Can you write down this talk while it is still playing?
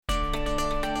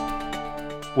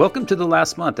Welcome to the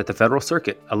last month at the Federal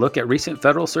Circuit, a look at recent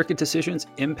Federal Circuit decisions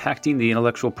impacting the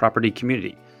intellectual property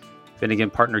community. Finnegan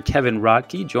partner Kevin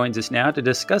Rodkey joins us now to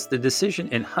discuss the decision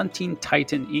in Hunting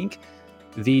Titan Inc.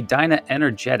 v.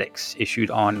 DynaEnergetics, issued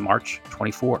on March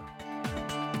 24.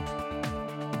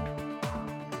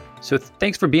 So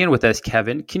thanks for being with us,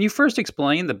 Kevin. Can you first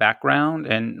explain the background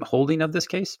and holding of this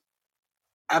case?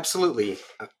 Absolutely.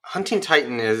 Hunting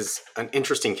Titan is an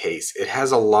interesting case. It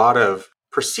has a lot of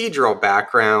procedural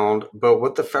background, but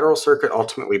what the Federal Circuit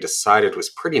ultimately decided was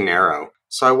pretty narrow.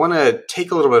 So I want to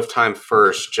take a little bit of time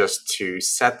first just to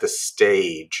set the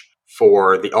stage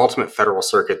for the ultimate Federal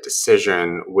Circuit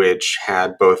decision, which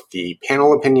had both the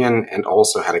panel opinion and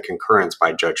also had a concurrence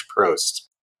by Judge Prost.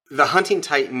 The Hunting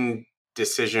Titan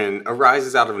decision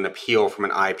arises out of an appeal from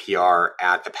an IPR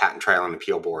at the Patent Trial and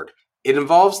Appeal Board. It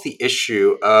involves the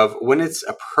issue of when it's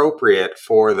appropriate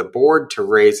for the board to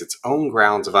raise its own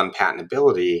grounds of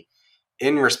unpatentability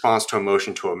in response to a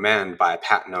motion to amend by a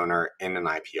patent owner in an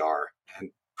IPR. And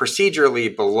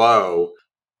procedurally below,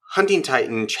 Hunting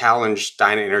Titan challenged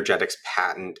DynaEnergetics'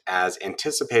 patent as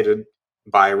anticipated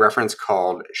by a reference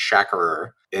called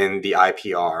Shackler in the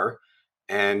IPR.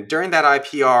 And during that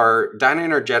IPR,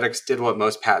 DynaEnergetics did what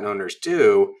most patent owners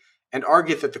do and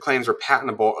argued that the claims were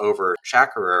patentable over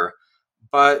Shackler.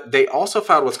 But they also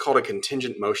filed what's called a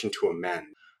contingent motion to amend,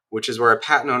 which is where a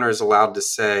patent owner is allowed to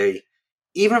say,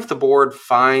 even if the board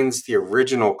finds the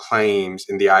original claims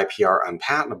in the IPR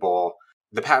unpatentable,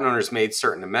 the patent owners made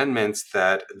certain amendments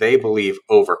that they believe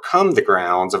overcome the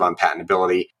grounds of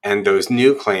unpatentability, and those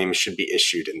new claims should be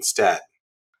issued instead.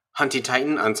 Hunting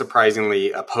Titan,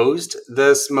 unsurprisingly, opposed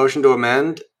this motion to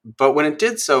amend, but when it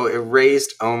did so, it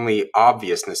raised only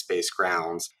obviousness-based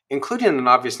grounds, including an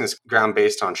obviousness ground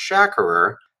based on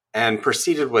Shackler, and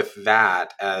proceeded with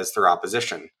that as their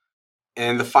opposition.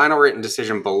 In the final written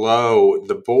decision below,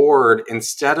 the board,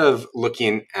 instead of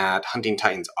looking at Hunting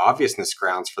Titan's obviousness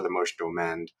grounds for the motion to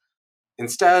amend,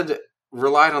 instead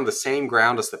relied on the same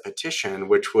ground as the petition,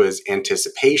 which was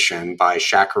anticipation by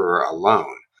Shackler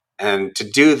alone. And to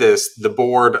do this, the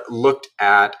board looked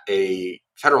at a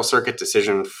Federal Circuit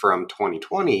decision from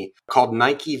 2020 called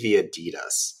Nike v.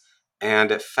 Adidas. And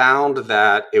it found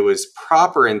that it was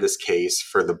proper in this case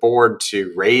for the board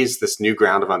to raise this new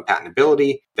ground of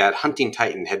unpatentability that Hunting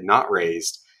Titan had not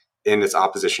raised in its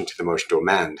opposition to the motion to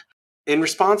amend. In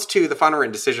response to the final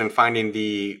written decision finding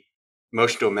the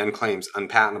motion to amend claims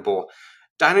unpatentable,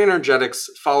 DynaEnergetics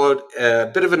followed a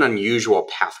bit of an unusual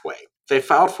pathway. They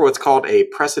filed for what's called a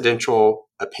Precedential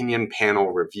Opinion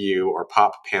Panel Review, or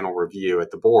POP panel review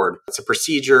at the board. It's a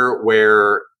procedure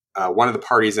where one of the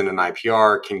parties in an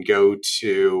IPR can go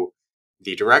to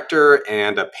the director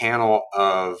and a panel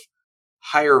of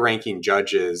higher ranking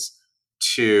judges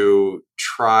to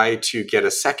try to get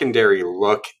a secondary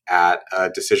look at a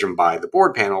decision by the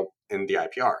board panel in the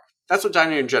IPR. That's what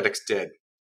DynaEnergetics did.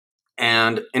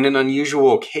 And in an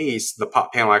unusual case, the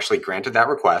POP panel actually granted that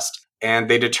request, and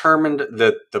they determined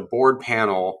that the board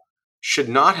panel should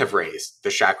not have raised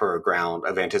the Shackler ground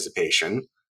of anticipation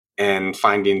in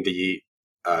finding the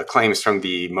claims from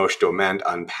the motion to amend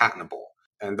unpatentable.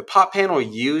 And the POP panel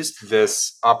used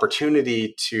this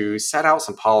opportunity to set out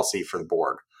some policy for the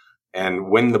board, and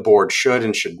when the board should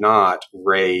and should not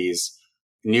raise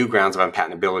new grounds of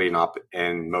unpatentability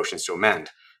in motions to amend.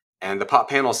 And the POP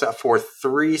panel set forth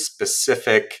three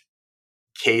specific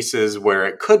cases where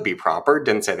it could be proper.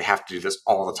 Didn't say they have to do this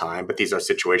all the time, but these are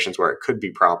situations where it could be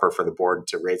proper for the board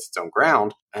to raise its own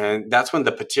ground. And that's when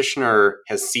the petitioner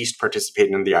has ceased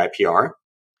participating in the IPR,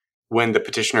 when the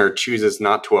petitioner chooses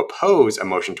not to oppose a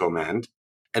motion to amend.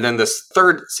 And then this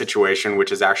third situation,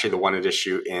 which is actually the one at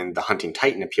issue in the Hunting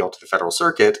Titan appeal to the Federal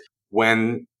Circuit,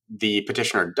 when the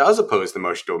petitioner does oppose the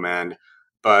motion to amend,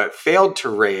 but failed to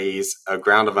raise a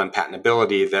ground of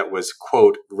unpatentability that was,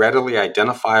 quote, readily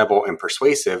identifiable and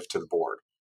persuasive to the board.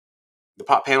 The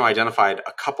POP panel identified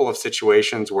a couple of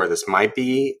situations where this might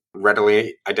be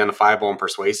readily identifiable and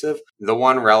persuasive. The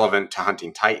one relevant to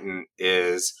Hunting Titan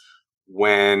is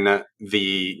when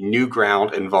the new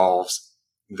ground involves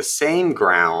the same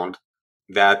ground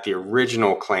that the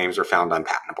original claims were found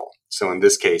unpatentable. So in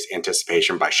this case,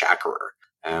 anticipation by Shackler.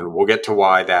 And we'll get to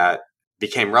why that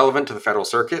became relevant to the Federal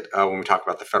Circuit when we talk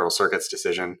about the Federal Circuit's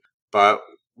decision. But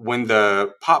when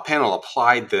the POP panel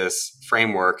applied this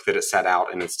framework that it set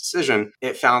out in its decision,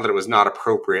 it found that it was not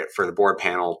appropriate for the board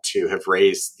panel to have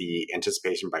raised the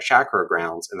anticipation by Shackler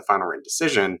grounds in the final written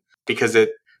decision because it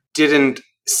didn't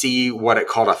see what it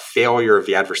called a failure of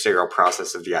the adversarial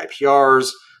process of the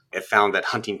IPRs. It found that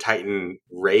Hunting Titan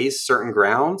raised certain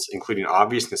grounds, including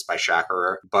obviousness by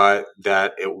Shackler, but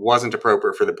that it wasn't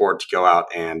appropriate for the board to go out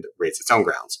and raise its own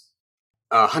grounds.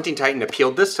 Hunting Titan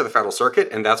appealed this to the Federal Circuit,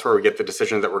 and that's where we get the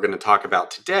decision that we're going to talk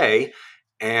about today.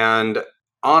 And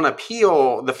on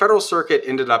appeal, the Federal Circuit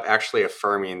ended up actually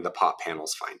affirming the POP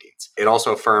panel's findings. It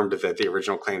also affirmed that the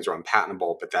original claims were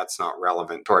unpatentable, but that's not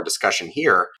relevant to our discussion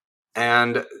here.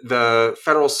 And the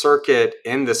Federal Circuit,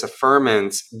 in this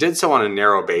affirmance, did so on a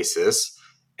narrow basis,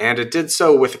 and it did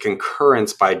so with a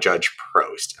concurrence by Judge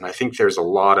Prost. And I think there's a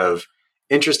lot of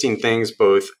interesting things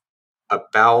both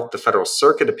about the Federal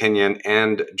Circuit opinion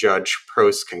and Judge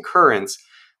Prost's concurrence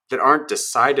that aren't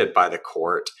decided by the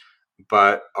court,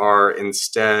 but are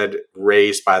instead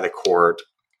raised by the court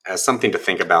as something to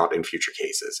think about in future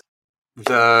cases.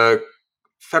 The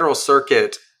Federal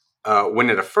Circuit, when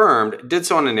it affirmed, did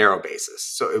so on a narrow basis.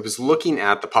 So it was looking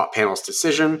at the POP panel's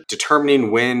decision,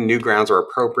 determining when new grounds are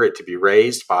appropriate to be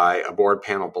raised by a board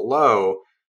panel below,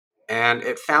 and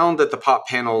it found that the POP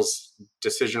panel's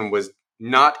decision was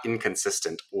not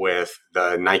inconsistent with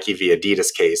the Nike v.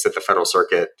 Adidas case that the Federal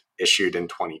Circuit issued in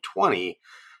 2020,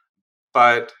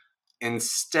 but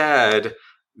instead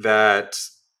that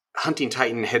Hunting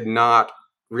Titan had not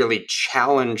really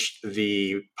challenged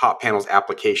the POP panel's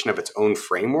application of its own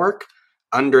framework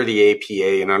under the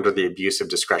APA and under the abuse of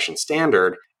discretion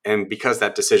standard. And because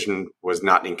that decision was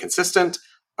not inconsistent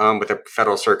with the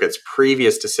Federal Circuit's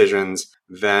previous decisions,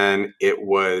 then it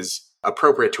was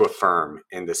appropriate to affirm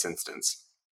in this instance.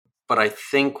 But I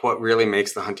think what really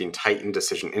makes the Hunting Titan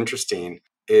decision interesting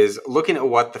is looking at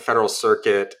what the Federal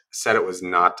Circuit said it was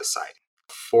not deciding.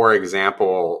 For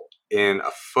example, in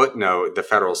a footnote, the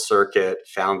Federal Circuit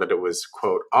found that it was,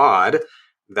 quote, odd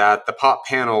that the POP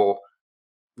panel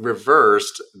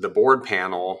reversed the board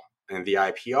panel and the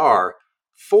IPR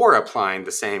for applying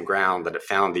the same ground that it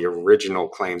found the original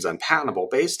claims unpatentable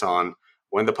based on,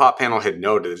 when the POP panel had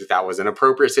noted that that was an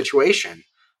appropriate situation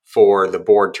for the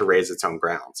board to raise its own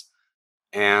grounds.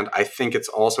 And I think it's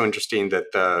also interesting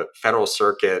that the Federal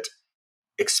Circuit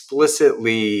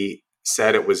explicitly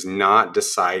said it was not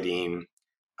deciding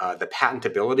the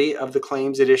patentability of the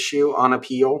claims at issue on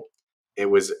appeal. It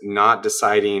was not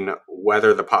deciding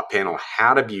whether the POP panel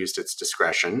had abused its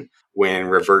discretion when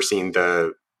reversing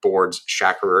the board's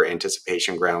Shackler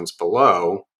anticipation grounds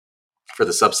below for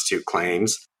the substitute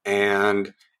claims.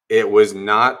 And it was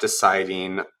not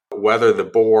deciding whether the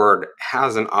board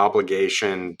has an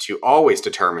obligation to always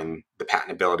determine the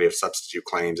patentability of substitute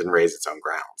claims and raise its own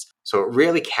grounds. So it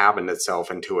really cabined itself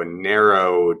into a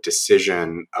narrow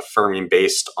decision affirming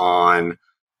based on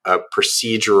a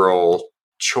procedural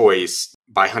choice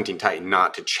by Hunting Titan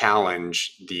not to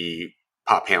challenge the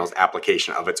POP panel's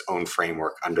application of its own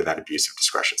framework under that abuse of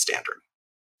discretion standard.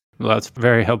 Well, that's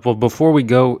very helpful. Before we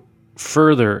go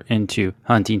further into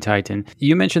Hunting Titan,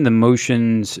 you mentioned the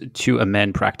motions to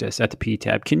amend practice at the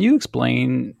PTAB. Can you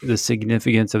explain the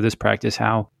significance of this practice?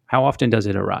 How often does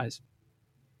it arise?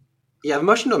 Yeah, the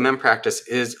motion to amend practice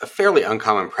is a fairly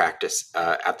uncommon practice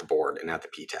at the board and at the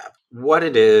PTAB. What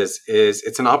it is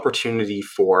it's an opportunity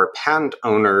for patent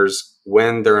owners,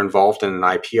 when they're involved in an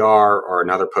IPR or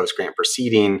another post-grant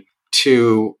proceeding,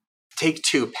 to take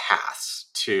two paths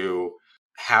to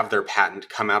have their patent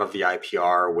come out of the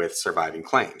IPR with surviving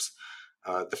claims.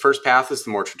 The first path is the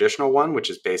more traditional one,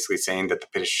 which is basically saying that the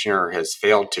petitioner has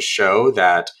failed to show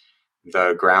that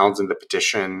the grounds in the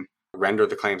petition render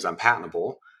the claims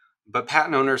unpatentable. But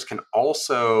patent owners can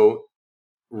also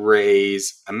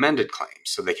raise amended claims.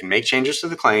 So they can make changes to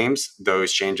the claims.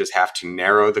 Those changes have to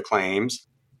narrow the claims,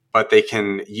 but they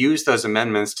can use those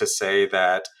amendments to say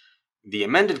that the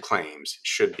amended claims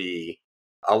should be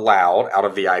allowed out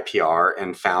of the IPR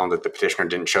and found that the petitioner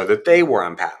didn't show that they were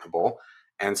unpatentable.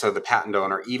 And so the patent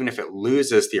owner, even if it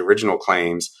loses the original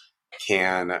claims,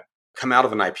 can come out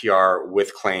of an IPR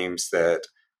with claims that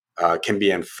can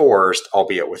be enforced,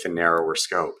 albeit with a narrower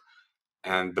scope.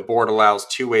 And the board allows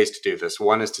two ways to do this.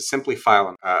 One is to simply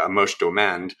file a motion to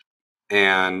amend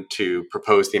and to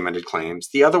propose the amended claims.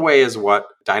 The other way is what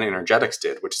DynaEnergetics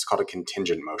did, which is called a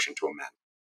contingent motion to amend.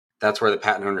 That's where the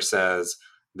patent owner says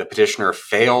the petitioner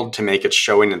failed to make its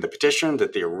showing in the petition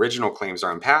that the original claims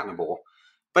are unpatentable.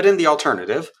 But in the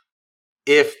alternative,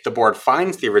 if the board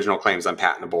finds the original claims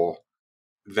unpatentable,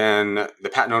 then the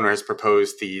patent owner has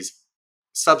proposed these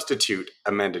substitute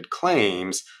amended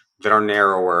claims that are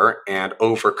narrower and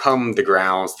overcome the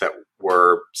grounds that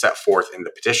were set forth in the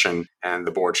petition, and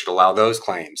the board should allow those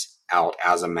claims out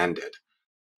as amended.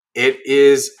 It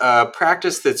is a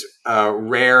practice that's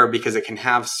rare because it can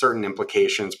have certain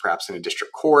implications, perhaps in a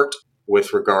district court,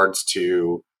 with regards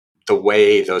to the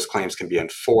way those claims can be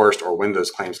enforced or when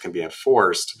those claims can be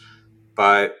enforced.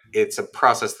 But it's a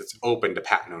process that's open to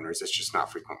patent owners. It's just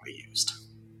not frequently used.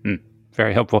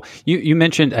 Very helpful. You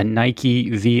mentioned a Nike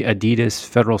v. Adidas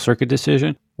Federal Circuit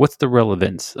decision. What's the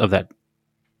relevance of that?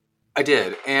 I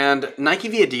did. And Nike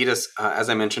v. Adidas, as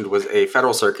I mentioned, was a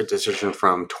Federal Circuit decision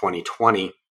from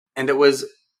 2020. And it was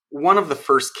one of the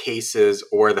first cases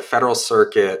where the Federal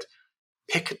Circuit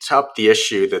picked up the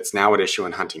issue that's now at issue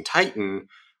in Hunting Titan,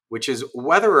 which is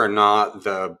whether or not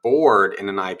the board in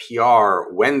an IPR,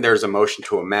 when there's a motion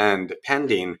to amend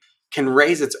pending, can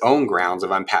raise its own grounds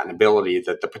of unpatentability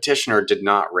that the petitioner did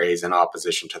not raise in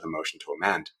opposition to the motion to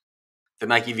amend. The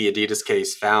Nike v. Adidas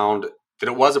case found that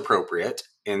it was appropriate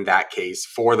in that case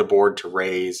for the board to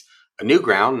raise a new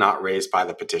ground not raised by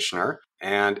the petitioner,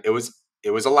 and it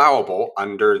was allowable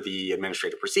under the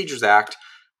Administrative Procedures Act,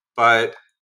 but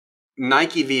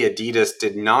Nike v. Adidas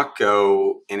did not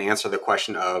go and answer the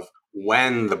question of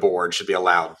when the board should be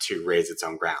allowed to raise its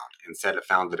own ground. Instead, it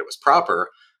found that it was proper,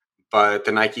 but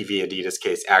the Nike v. Adidas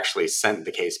case actually sent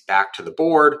the case back to the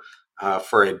board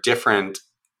for a different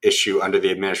issue under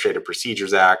the Administrative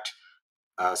Procedures Act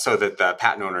so that the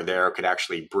patent owner there could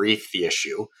actually brief the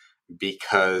issue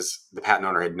because the patent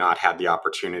owner had not had the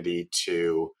opportunity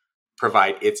to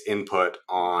provide its input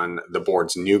on the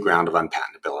board's new ground of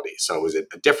unpatentability. So it was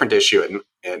a different issue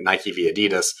at Nike v.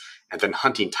 Adidas, and then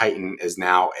Hunting Titan is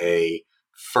now a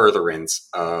furtherance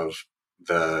of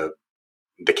the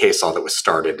case law that was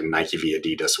started in Nike v.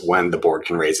 Adidas when the board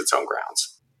can raise its own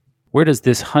grounds. Where does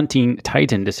this Hunting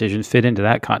Titan decision fit into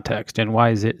that context, and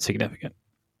why is it significant?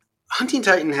 Hunting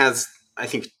Titan has, I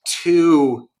think,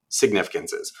 two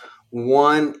significances.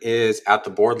 One is at the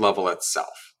board level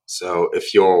itself. So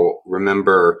if you'll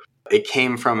remember, it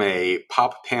came from a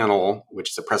POP panel,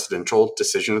 which is a precedential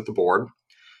decision at the board,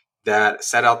 that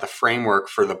set out the framework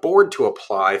for the board to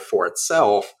apply for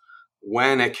itself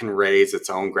when it can raise its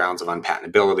own grounds of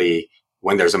unpatentability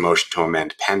when there's a motion to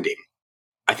amend pending.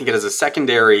 I think it has a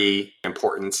secondary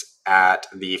importance at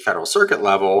the Federal Circuit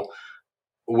level,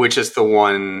 which is the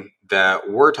one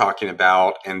that we're talking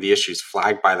about and the issues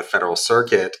flagged by the Federal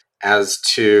Circuit as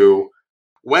to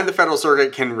when the Federal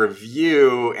Circuit can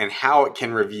review and how it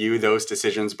can review those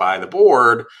decisions by the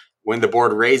board when the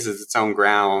board raises its own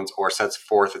grounds or sets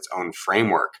forth its own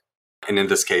framework. And in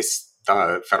this case,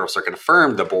 the Federal Circuit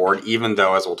affirmed the board, even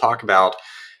though, as we'll talk about,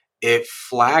 it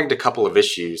flagged a couple of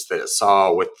issues that it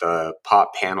saw with the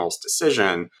POP panel's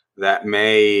decision that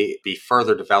may be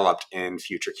further developed in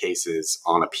future cases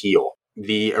on appeal.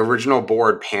 The original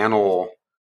board panel,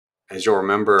 as you'll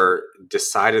remember,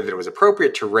 decided that it was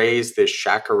appropriate to raise this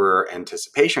Shackler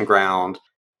anticipation ground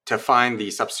to find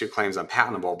the substitute claims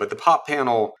unpatentable. But the POP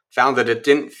panel found that it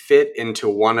didn't fit into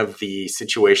one of the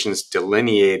situations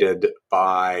delineated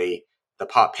by the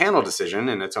POP panel decision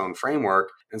in its own framework.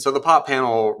 And so the POP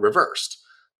panel reversed.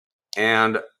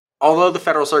 And although the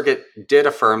Federal Circuit did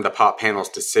affirm the POP panel's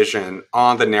decision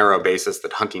on the narrow basis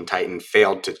that Hunting Titan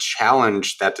failed to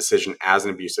challenge that decision as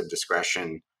an abuse of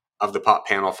discretion of the POP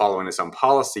panel following its own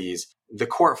policies, the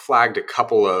court flagged a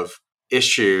couple of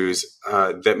issues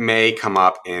that may come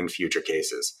up in future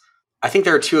cases. I think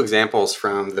there are two examples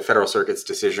from the Federal Circuit's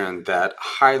decision that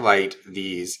highlight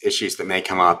these issues that may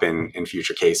come up in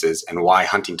future cases and why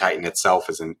Hunting Titan itself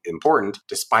is important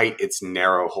despite its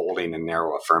narrow holding and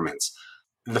narrow affirmance.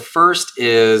 The first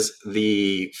is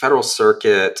the Federal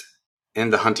Circuit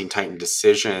in the Hunting Titan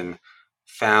decision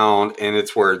found, in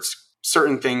its words,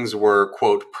 certain things were,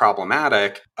 quote,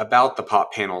 problematic about the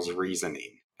POP panel's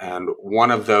reasoning. And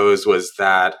one of those was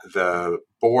that the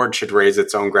board should raise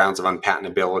its own grounds of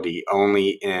unpatentability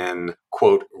only in,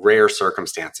 quote, rare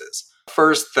circumstances.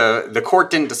 First, the court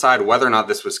didn't decide whether or not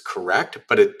this was correct,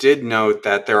 but it did note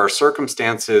that there are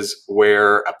circumstances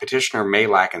where a petitioner may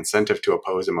lack incentive to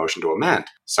oppose a motion to amend,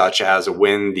 such as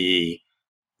when the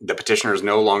petitioner is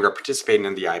no longer participating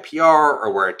in the IPR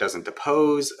or where it doesn't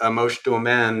oppose a motion to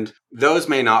amend. Those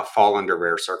may not fall under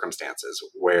rare circumstances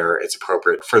where it's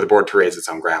appropriate for the board to raise its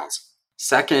own grounds.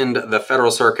 Second, the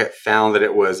Federal Circuit found that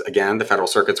it was, again, the Federal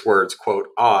Circuit's words, quote,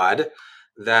 odd,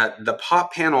 that the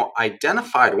POP panel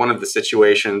identified one of the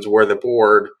situations where the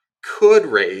board could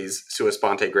raise sua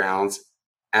sponte grounds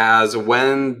as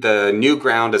when the new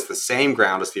ground is the same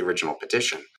ground as the original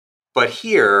petition. But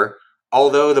here,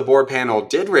 although the board panel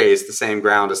did raise the same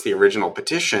ground as the original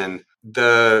petition,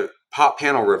 the POP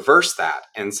panel reversed that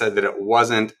and said that it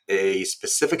wasn't a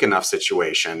specific enough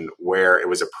situation where it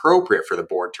was appropriate for the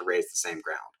board to raise the same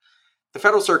ground. The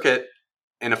Federal Circuit,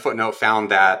 in a footnote,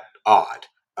 found that odd.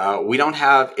 We don't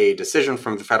have a decision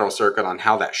from the Federal Circuit on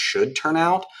how that should turn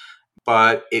out,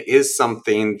 but it is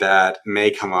something that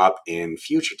may come up in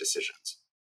future decisions.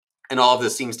 And all of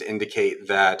this seems to indicate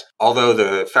that although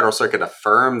the Federal Circuit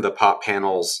affirmed the POP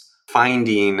panel's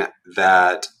finding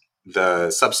that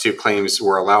the substitute claims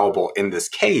were allowable in this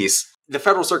case, the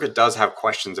Federal Circuit does have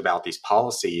questions about these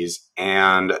policies,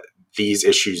 and these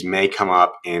issues may come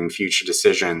up in future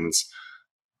decisions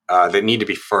that need to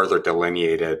be further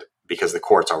delineated because the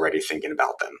court's already thinking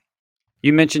about them.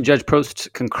 You mentioned Judge Prost's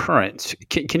concurrence.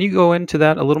 Can you go into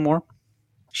that a little more?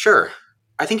 Sure.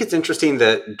 I think it's interesting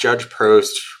that Judge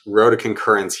Prost wrote a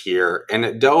concurrence here, and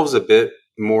it delves a bit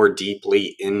more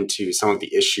deeply into some of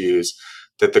the issues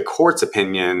that the court's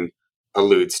opinion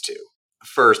alludes to.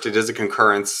 First, it is a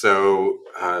concurrence, so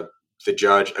the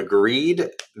judge agreed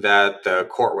that the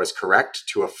court was correct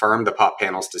to affirm the Pop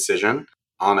panel's decision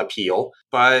on appeal,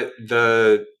 but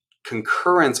the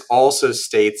concurrence also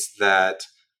states that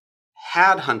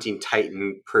had Hunting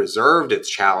Titan preserved its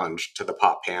challenge to the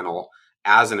Pop panel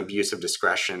as an abuse of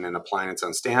discretion in applying its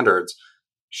own standards,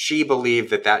 she believed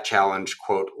that that challenge,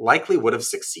 quote, likely would have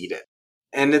succeeded.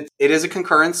 And it is a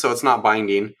concurrence, so it's not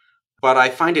binding. But I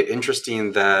find it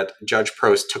interesting that Judge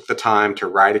Prost took the time to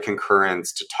write a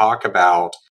concurrence to talk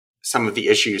about some of the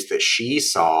issues that she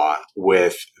saw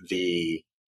with the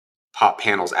Pop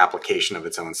panel's application of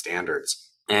its own standards.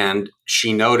 And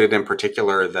she noted in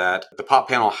particular that the Pop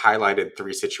panel highlighted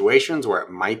 3 situations where it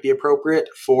might be appropriate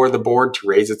for the board to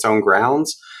raise its own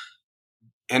grounds.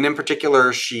 And in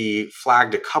particular, she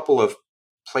flagged a couple of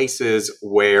places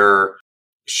where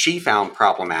she found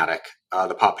problematic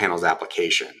the Pop panel's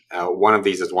application. One of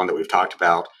these is one that we've talked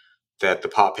about, that the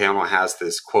Pop panel has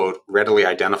this, quote, readily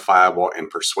identifiable and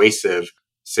persuasive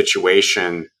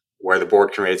situation where the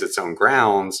board can raise its own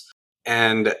grounds.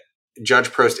 And Judge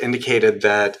Prost indicated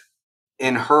that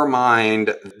in her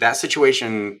mind, that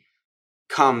situation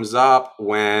comes up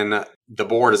when the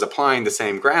board is applying the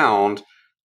same ground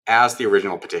as the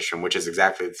original petition, which is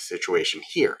exactly the situation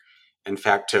here. In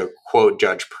fact, to quote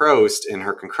Judge Prost in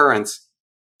her concurrence,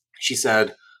 she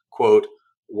said, quote,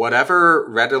 whatever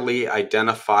readily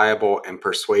identifiable and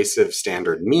persuasive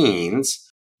standard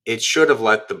means, it should have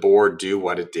let the board do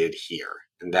what it did here.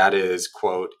 And that is,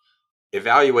 quote,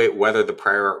 evaluate whether the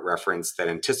prior reference that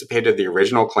anticipated the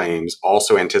original claims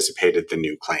also anticipated the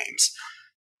new claims.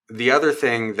 The other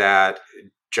thing that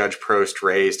Judge Prost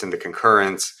raised in the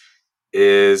concurrence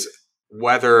is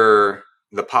whether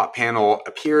the Pop panel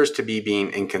appears to be being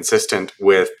inconsistent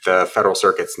with the Federal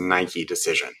Circuit's Nike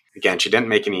decision. Again, she didn't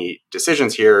make any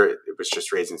decisions here. It was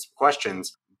just raising some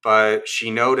questions. But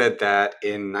she noted that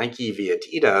in Nike v.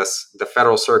 Adidas, the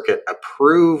Federal Circuit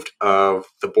approved of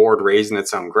the board raising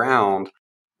its own ground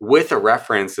with a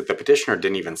reference that the petitioner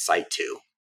didn't even cite to.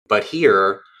 But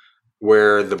here,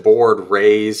 where the board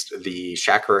raised the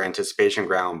Shacker anticipation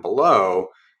ground below,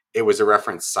 it was a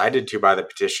reference cited to by the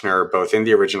petitioner both in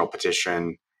the original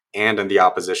petition and in the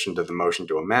opposition to the motion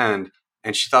to amend.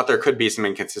 And she thought there could be some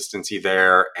inconsistency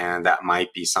there, and that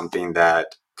might be something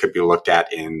that could be looked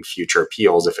at in future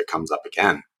appeals if it comes up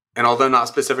again. And although not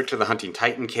specific to the Hunting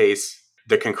Titan case,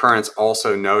 the concurrence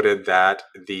also noted that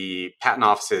the Patent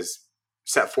Office has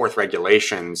set forth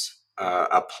regulations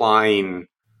applying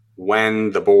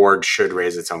when the board should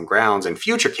raise its own grounds in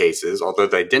future cases, although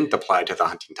they didn't apply to the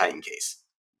Hunting Titan case.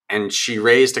 And she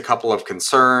raised a couple of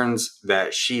concerns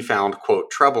that she found,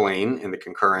 quote, troubling in the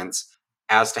concurrence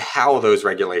as to how those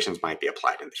regulations might be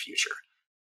applied in the future.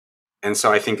 And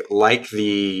so I think, like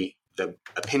the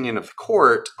opinion of the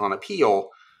court on appeal,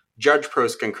 Judge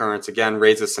Prost's concurrence, again,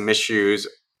 raises some issues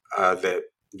that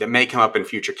may come up in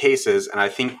future cases. And I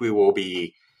think we will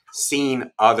be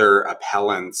seeing other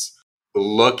appellants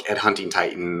look at Hunting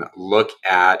Titan, look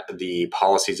at the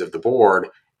policies of the board,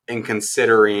 and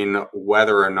considering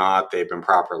whether or not they've been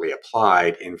properly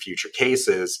applied in future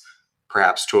cases,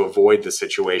 perhaps to avoid the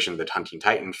situation that Hunting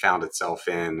Titan found itself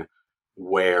in,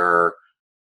 where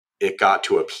it got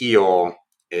to appeal,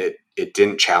 it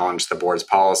didn't challenge the board's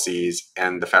policies,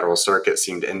 and the Federal Circuit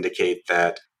seemed to indicate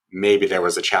that maybe there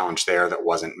was a challenge there that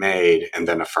wasn't made, and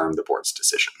then affirmed the board's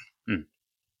decision.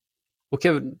 Well,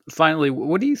 Kevin, finally,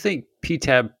 what do you think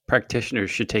PTAB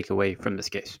practitioners should take away from this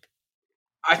case?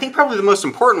 I think probably the most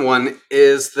important one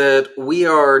is that we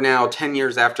are now 10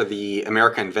 years after the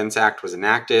America Invents Act was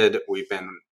enacted. We've been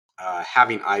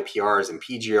having IPRs and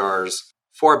PGRs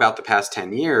for about the past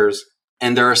 10 years.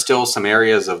 And there are still some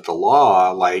areas of the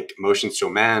law, like motions to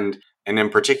amend, and in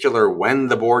particular, when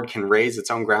the board can raise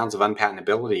its own grounds of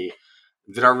unpatentability,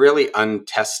 that are really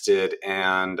untested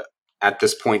and, at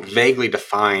this point, vaguely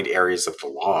defined areas of the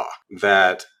law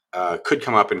that could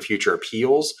come up in future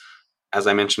appeals. As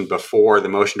I mentioned before, the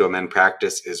motion to amend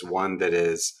practice is one that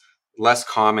is less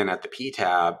common at the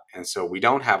PTAB, and so we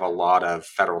don't have a lot of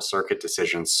Federal Circuit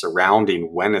decisions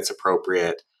surrounding when it's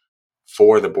appropriate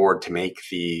for the board to make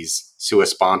these sua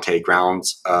sponte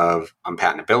grounds of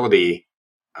unpatentability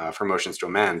for motions to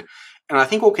amend. And I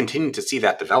think we'll continue to see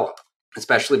that develop,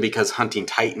 especially because Hunting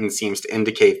Titan seems to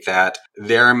indicate that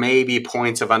there may be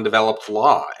points of undeveloped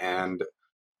law, and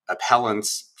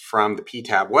appellants from the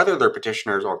PTAB, whether they're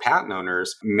petitioners or patent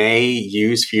owners, may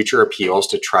use future appeals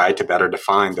to try to better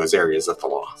define those areas of the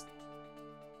law.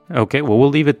 Okay, well, we'll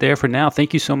leave it there for now.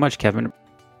 Thank you so much, Kevin.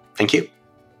 Thank you.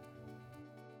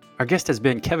 Our guest has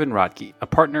been Kevin Rodkey, a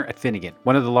partner at Finnegan,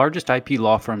 one of the largest IP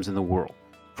law firms in the world.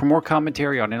 For more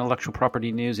commentary on intellectual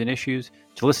property news and issues,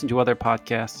 to listen to other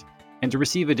podcasts, and to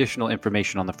receive additional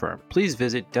information on the firm, please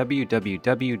visit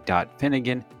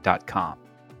www.finnegan.com.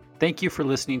 Thank you for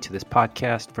listening to this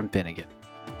podcast from Finnegan.